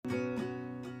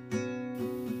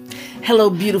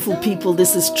Hello, beautiful people.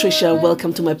 This is Trisha.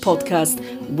 Welcome to my podcast,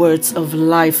 Words of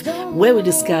Life, where we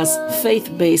discuss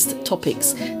faith-based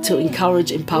topics to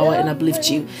encourage, empower, and uplift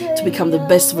you to become the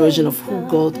best version of who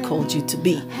God called you to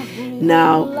be.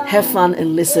 Now, have fun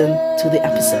and listen to the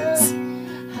episodes.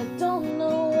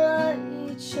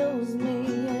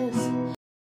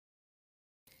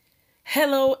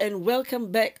 Hello, and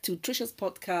welcome back to Trisha's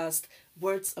podcast,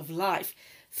 Words of Life.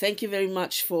 Thank you very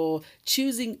much for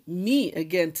choosing me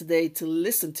again today to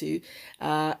listen to.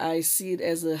 I see it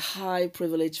as a high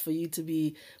privilege for you to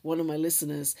be one of my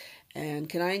listeners. And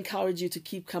can I encourage you to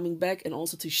keep coming back and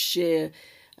also to share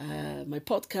my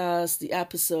podcast, the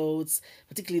episodes,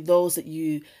 particularly those that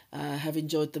you have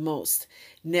enjoyed the most.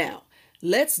 Now,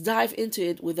 let's dive into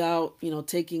it without,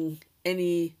 taking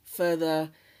any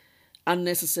further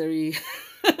unnecessary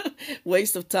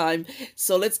waste of time.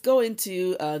 So let's go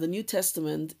into the New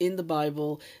Testament in the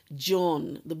Bible,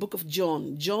 John, the book of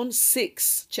John, John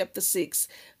 6, chapter 6,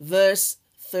 verse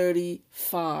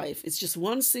 35. It's just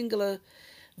one singular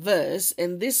verse,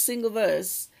 and this single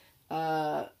verse,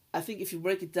 I think if you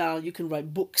break it down, you can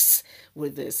write books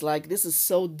with this. Like, this is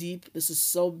so deep, this is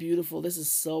so beautiful, this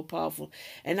is so powerful.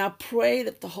 And I pray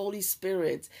that the Holy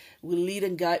Spirit will lead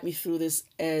and guide me through this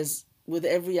as with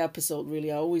every episode,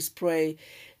 really. I always pray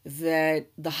that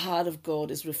the heart of God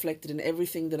is reflected in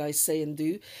everything that I say and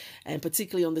do. And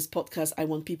particularly on this podcast, I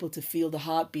want people to feel the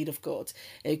heartbeat of God,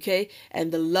 okay?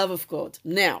 And the love of God.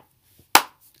 Now,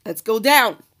 let's go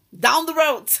down the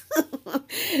road.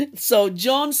 So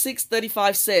John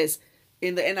 6:35 says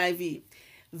in the NIV,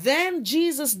 "Then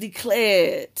Jesus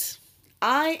declared,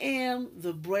 'I am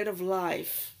the bread of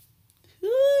life.'"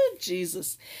 Ooh,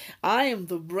 Jesus, "I am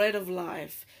the bread of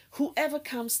life. Whoever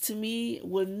comes to me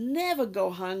will never go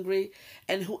hungry,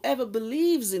 and whoever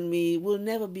believes in me will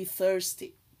never be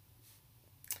thirsty."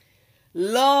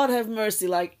 Lord have mercy.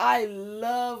 Like, I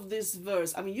love this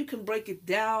verse. I mean, you can break it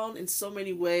down in so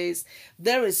many ways.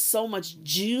 There is so much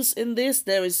juice in this.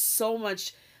 There is so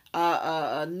much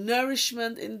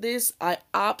nourishment in this. I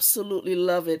absolutely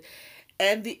love it.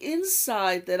 And the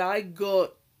insight that I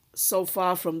got so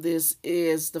far from this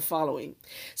is the following.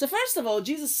 So first of all,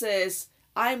 Jesus says,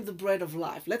 "I am the bread of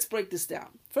life." Let's break this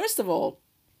down. First of all,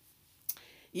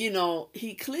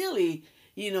 he clearly,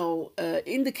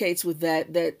 indicates with that,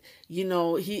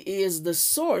 he is the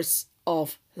source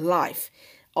of life,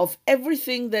 of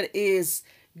everything that is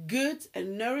good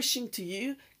and nourishing to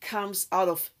you comes out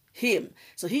of him.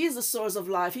 So he is the source of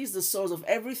life. He's the source of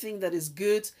everything that is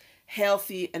good,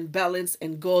 healthy, and balanced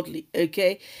and godly.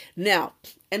 Okay. Now,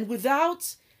 and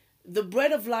without the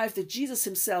bread of life that Jesus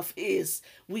himself is,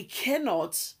 we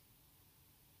cannot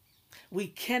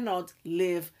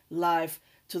live life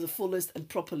to the fullest and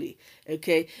properly.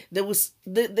 Okay, there's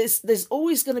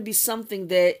always going to be something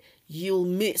that you'll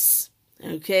miss.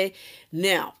 Okay,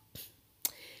 now,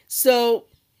 so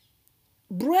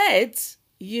bread,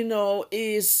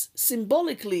 is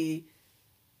symbolically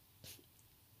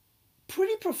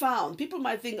pretty profound. People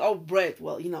might think, oh, bread,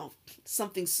 well,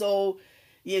 something so,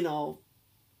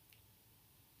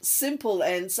 simple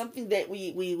and something that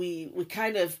we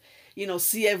kind of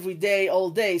see every day,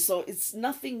 all day. So it's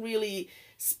nothing really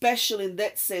special in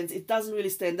that sense. It doesn't really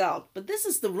stand out. But this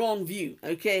is the wrong view,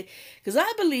 okay? Because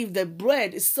I believe that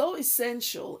bread is so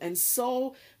essential and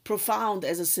so profound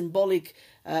as a symbolic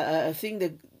thing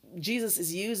that Jesus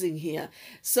is using here.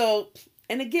 So,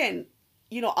 and again,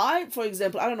 for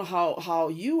example, I don't know how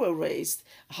you were raised,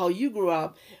 how you grew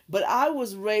up, but I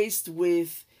was raised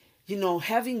with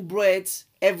having bread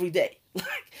every day.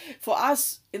 Like, for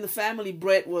us in the family,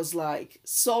 bread was like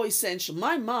so essential.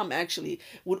 My mom actually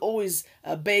would always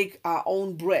bake our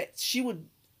own bread. She would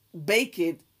bake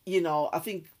it, I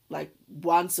think like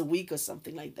once a week or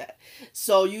something like that.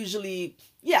 So usually,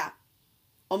 yeah,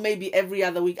 or maybe every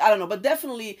other week. I don't know, but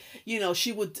definitely,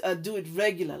 she would do it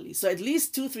regularly. So at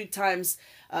least 2-3 times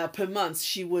per month,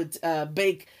 she would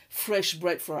bake fresh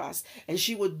bread for us, and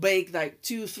she would bake like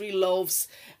 2-3 loaves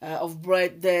of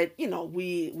bread that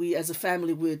we as a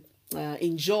family would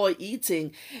enjoy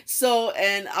eating. So,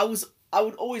 and I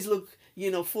would always look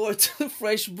forward to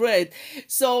fresh bread.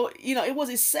 So it was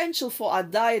essential for our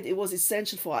diet. It was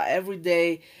essential for our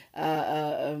everyday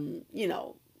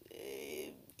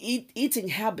eating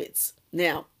habits.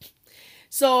 Now,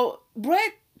 so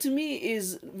bread to me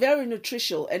is very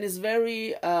nutritional and is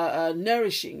very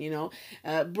nourishing.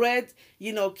 Bread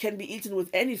can be eaten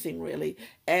with anything really,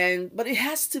 but it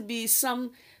has to be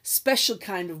some special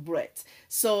kind of bread.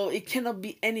 So it cannot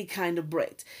be any kind of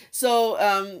bread. So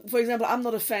for example, I'm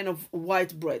not a fan of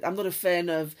white bread. I'm not a fan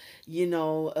of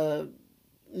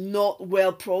not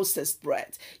well processed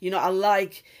bread. I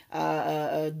like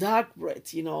dark bread,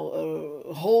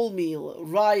 wholemeal,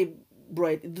 rye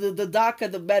bread. The darker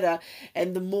the better,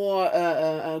 and the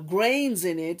more grains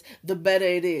in it, the better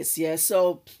it is. Yeah.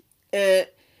 Uh,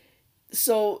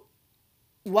 so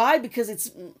why? Because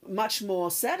it's much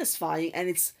more satisfying, and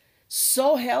it's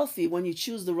so healthy when you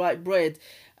choose the right bread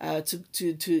to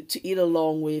eat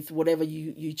along with whatever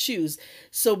you choose.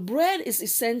 So bread is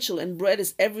essential, and bread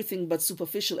is everything but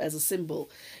superficial as a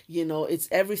symbol. It's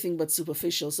everything but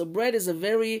superficial. So bread is a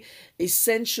very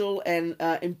essential and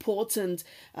important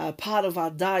part of our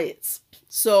diets.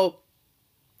 So,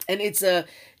 and it's a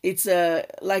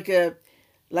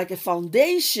like a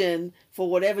foundation for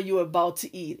whatever you're about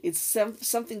to eat. It's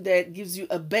something that gives you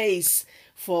a base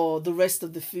for the rest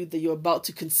of the food that you're about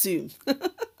to consume.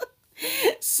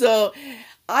 So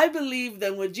I believe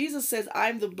that when Jesus says,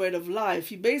 I'm the bread of life,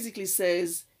 he basically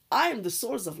says, I am the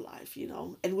source of life,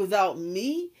 and without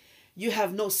me, you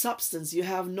have no substance, you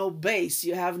have no base,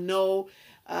 you have no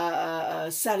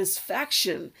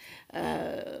satisfaction.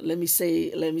 Let me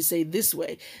say this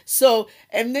way. So,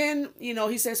 and then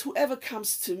he says, whoever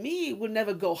comes to me will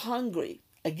never go hungry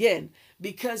again,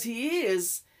 because he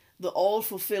is the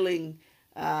all-fulfilling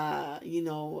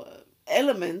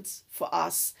element for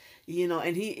us,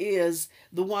 and he is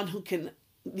the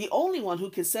only one who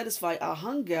can satisfy our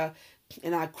hunger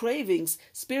and our cravings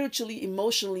spiritually,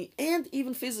 emotionally, and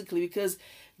even physically. Because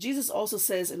Jesus also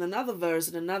says in another verse,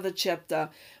 in another chapter,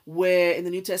 where in the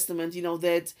New Testament,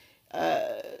 that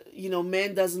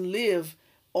man doesn't live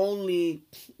only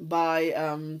by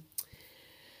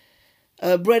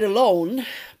bread alone,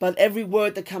 but every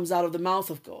word that comes out of the mouth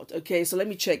of God. Okay, so let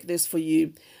me check this for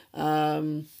you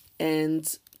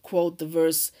and quote the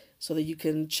verse so that you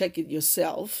can check it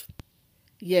yourself.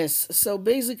 Yes, so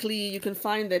basically you can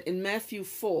find that in Matthew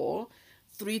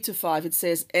 4:3-5, it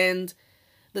says, And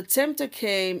the tempter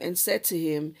came and said to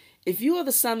him, If you are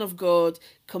the Son of God,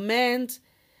 command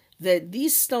that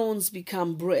these stones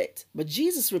become bread. But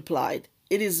Jesus replied,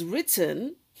 It is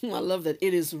written, I love that,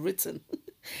 it is written.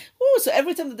 Ooh, so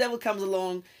every time the devil comes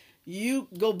along, you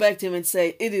go back to him and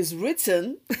say, It is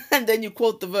written, and then you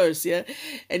quote the verse, yeah?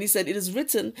 And he said, It is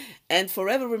written, and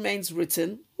forever remains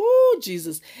written. Oh,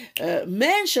 Jesus.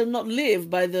 Man shall not live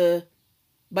by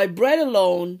bread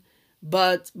alone,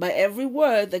 but by every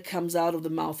word that comes out of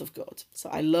the mouth of God. So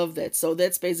I love that. So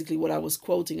that's basically what I was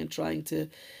quoting and trying to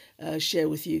share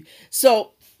with you.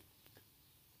 So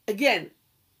again,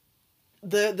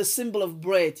 the symbol of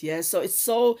bread, yeah? So it's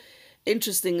so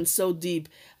interesting and so deep.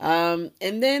 And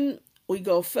then we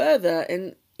go further,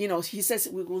 and he says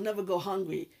we will never go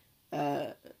hungry,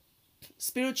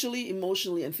 spiritually,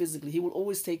 emotionally, and physically. He will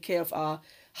always take care of our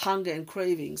hunger and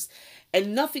cravings,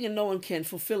 and nothing and no one can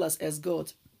fulfill us as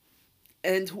God.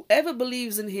 And whoever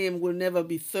believes in him will never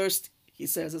be thirsty, he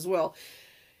says as well.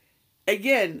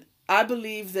 Again, I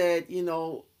believe that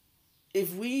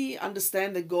if we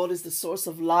understand that God is the source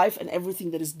of life and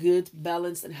everything that is good,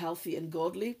 balanced, and healthy, and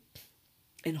godly,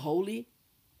 and holy,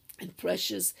 and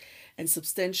precious, and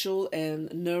substantial,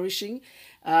 and nourishing,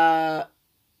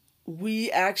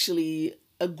 we actually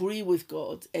agree with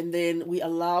God, and then we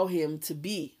allow him to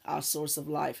be our source of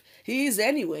life. He is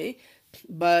anyway,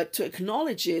 but to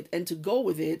acknowledge it and to go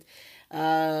with it,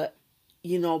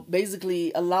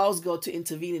 basically allows God to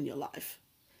intervene in your life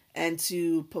and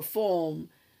to perform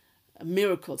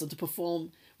miracles and to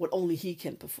perform what only he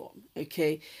can perform.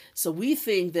 Okay, so we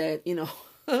think that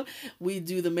we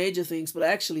do the major things, but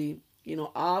actually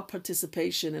our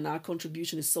participation and our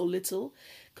contribution is so little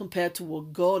compared to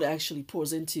what God actually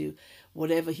pours into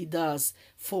whatever he does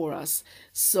for us.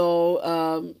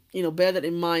 So bear that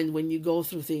in mind when you go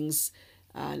through things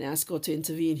and ask God to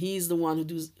intervene. He's the one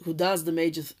who does the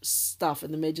major stuff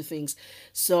and the major things.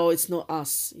 So it's not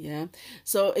us. Yeah.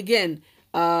 So again,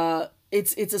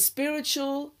 it's a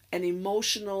spiritual and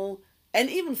emotional and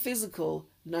even physical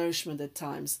nourishment at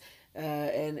times,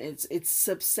 and it's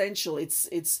substantial. It's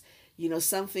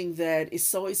something that is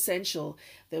so essential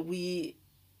that we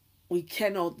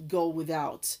cannot go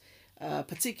without.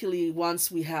 Particularly once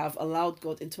we have allowed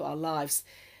God into our lives,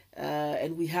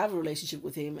 and we have a relationship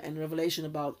with him and revelation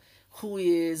about who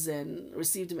he is and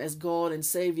received him as God and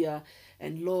Savior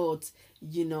and Lord,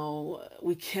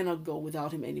 we cannot go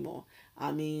without him anymore.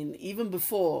 I mean, even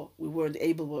before we weren't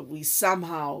able, but we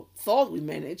somehow thought we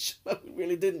managed, but we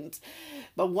really didn't.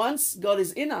 But once God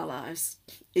is in our lives,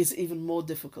 it's even more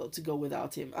difficult to go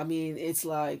without him. I mean, it's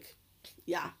like,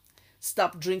 yeah,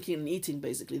 stop drinking and eating,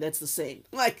 basically. That's the same.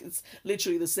 Like, it's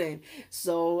literally the same.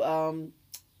 So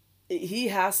he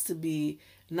has to be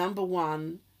number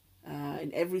one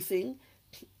in everything,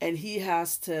 and he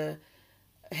has to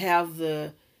have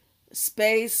the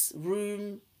space,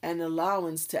 room, and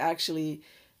allowance to actually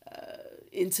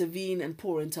intervene and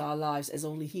pour into our lives as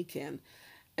only He can.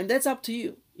 And that's up to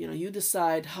you. You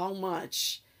decide how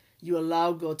much you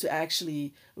allow God to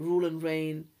actually rule and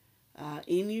reign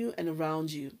in you and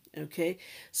around you. Okay,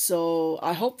 so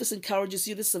I hope this encourages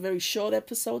you. This is a very short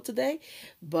episode today,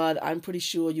 but I'm pretty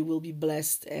sure you will be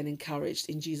blessed and encouraged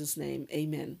in Jesus' name.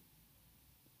 Amen.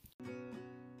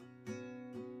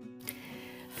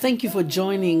 Thank you for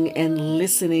joining and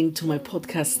listening to my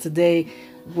podcast today,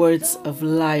 Words of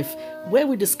Life, where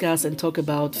we discuss and talk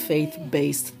about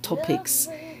faith-based topics.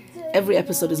 Every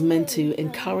episode is meant to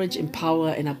encourage, empower,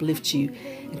 and uplift you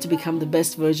and to become the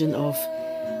best version of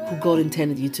who God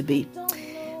intended you to be.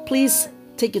 Please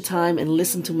take your time and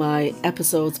listen to my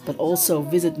episodes, but also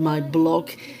visit my blog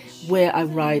where I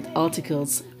write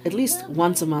articles at least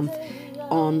once a month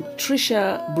on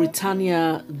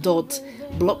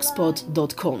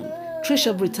trishabritannia.blogspot.com.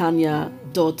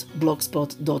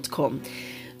 trishabritannia.blogspot.com.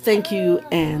 Thank you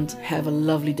and have a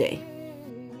lovely day.